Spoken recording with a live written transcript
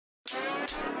It's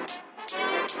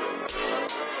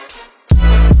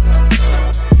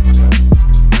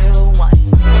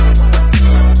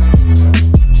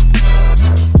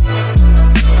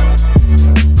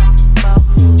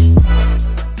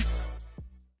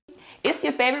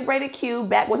your favorite braided Q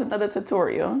back with another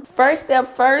tutorial. First step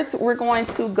first, we're going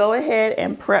to go ahead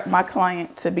and prep my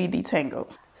client to be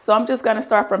detangled. So I'm just gonna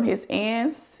start from his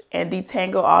ends and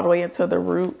detangle all the way into the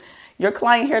root. Your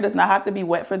client hair does not have to be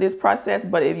wet for this process,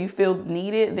 but if you feel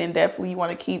needed, then definitely you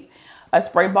wanna keep a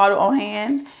spray bottle on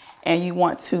hand and you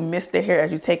want to mist the hair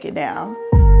as you take it down.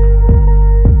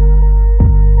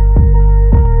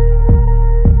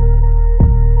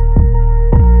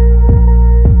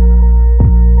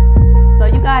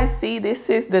 Guys, see, this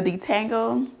is the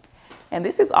detangle and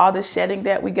this is all the shedding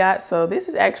that we got, so this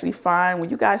is actually fine. When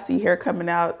you guys see hair coming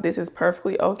out, this is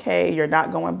perfectly okay. You're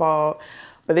not going bald,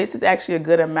 but this is actually a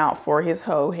good amount for his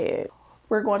whole head.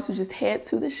 We're going to just head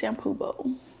to the shampoo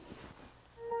bowl.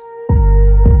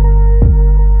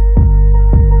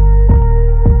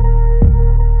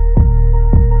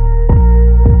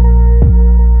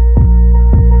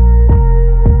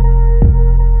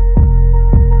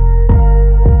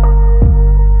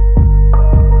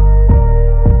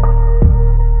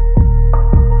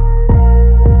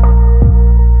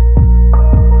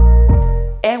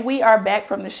 We are back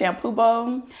from the shampoo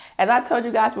bowl. As I told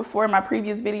you guys before in my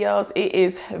previous videos, it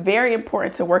is very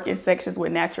important to work in sections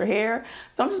with natural hair.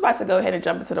 So I'm just about to go ahead and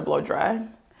jump into the blow dry.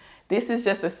 This is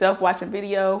just a self-watching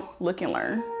video. Look and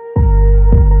learn.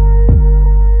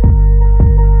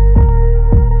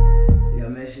 Yeah,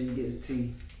 make sure you get the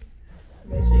tea.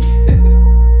 Make sure you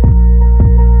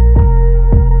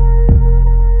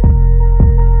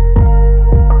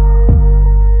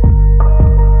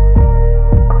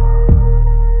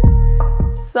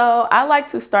So I like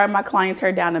to start my client's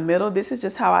hair down the middle. This is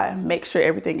just how I make sure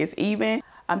everything is even.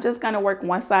 I'm just gonna work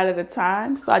one side at a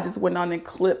time. So I just went on and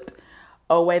clipped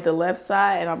away the left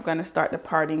side and I'm gonna start the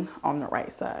parting on the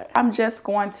right side. I'm just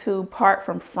going to part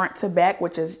from front to back,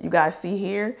 which is you guys see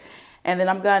here. And then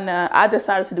I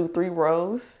decided to do 3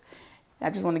 rows. I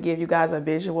just wanna give you guys a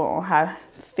visual on how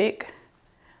thick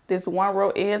this one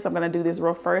row is. I'm gonna do this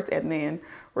row first and then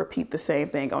repeat the same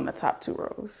thing on the top 2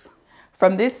 rows.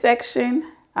 From this section,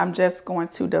 I'm just going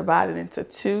to divide it into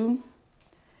 2.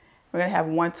 We're gonna have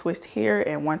 1 twist here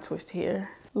and 1 twist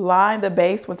here. Line the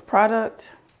base with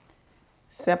product,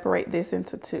 separate this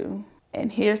into 2.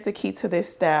 And here's the key to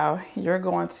this style. You're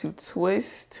going to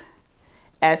twist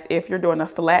as if you're doing a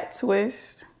flat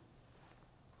twist.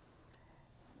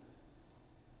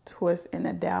 Twist in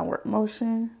a downward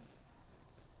motion.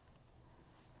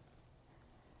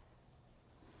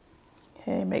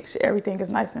 Okay, make sure everything is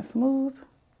nice and smooth.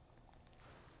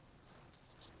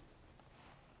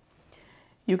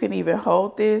 You can even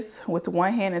hold this with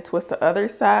one hand and twist the other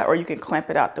side, or you can clamp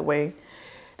it out the way,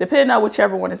 depending on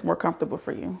whichever one is more comfortable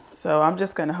for you. So I'm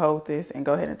just gonna hold this and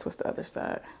go ahead and twist the other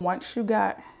side. Once you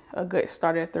got a good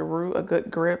start at the root, a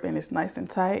good grip, and it's nice and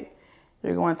tight,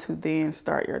 you're going to then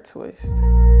start your twist.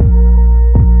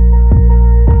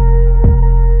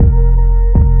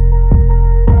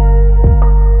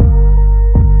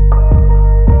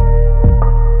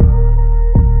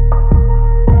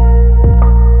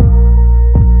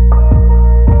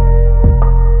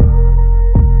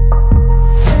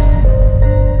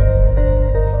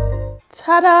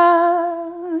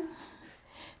 Ta-da!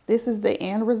 This is the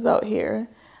end result here.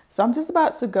 So I'm just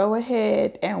about to go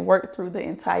ahead and work through the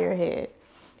entire head.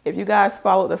 If you guys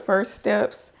follow the first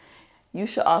steps, you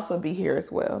should also be here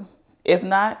as well. If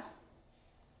not,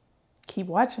 keep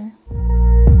watching.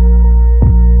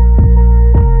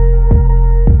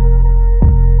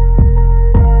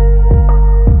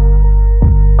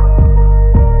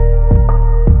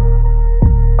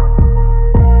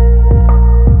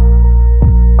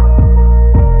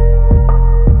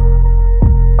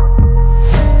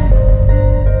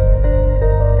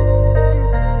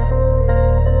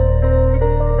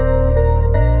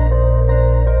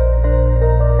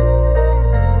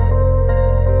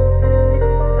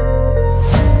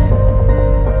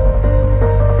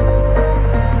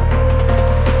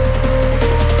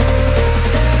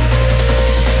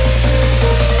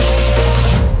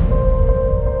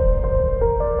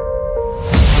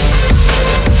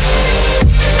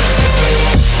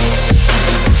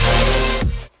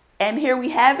 And here we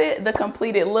have it, the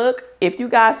completed look. If you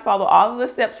guys follow all of the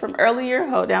steps from earlier,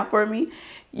 hold down for me,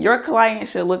 your client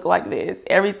should look like this.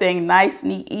 Everything nice,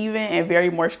 neat, even, and very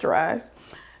moisturized.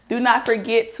 Do not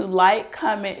forget to like,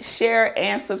 comment, share,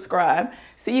 and subscribe.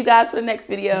 See you guys for the next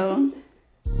video.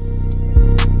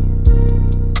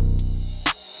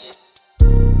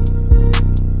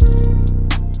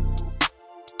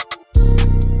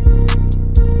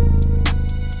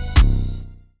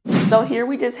 So here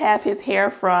we just have his hair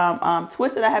from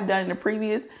twists that I have done in the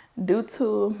previous. Due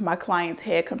to my client's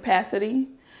head capacity,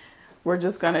 we're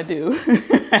just gonna do.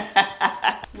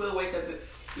 We'll wait because,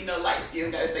 you know, light skin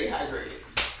gotta stay hydrated.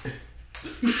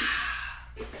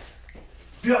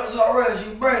 Peppers already,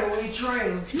 you bring it when you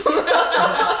train.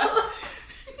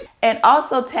 And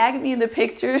also tag me in the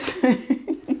pictures. Oh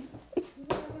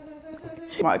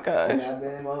my gosh. I've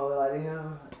been in my whole life,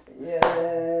 him.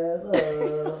 Yes.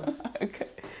 Okay.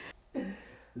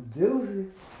 Deuces.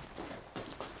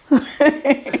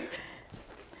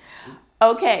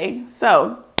 Okay,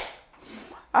 so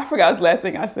I forgot the last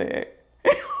thing I said.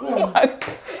 Oh my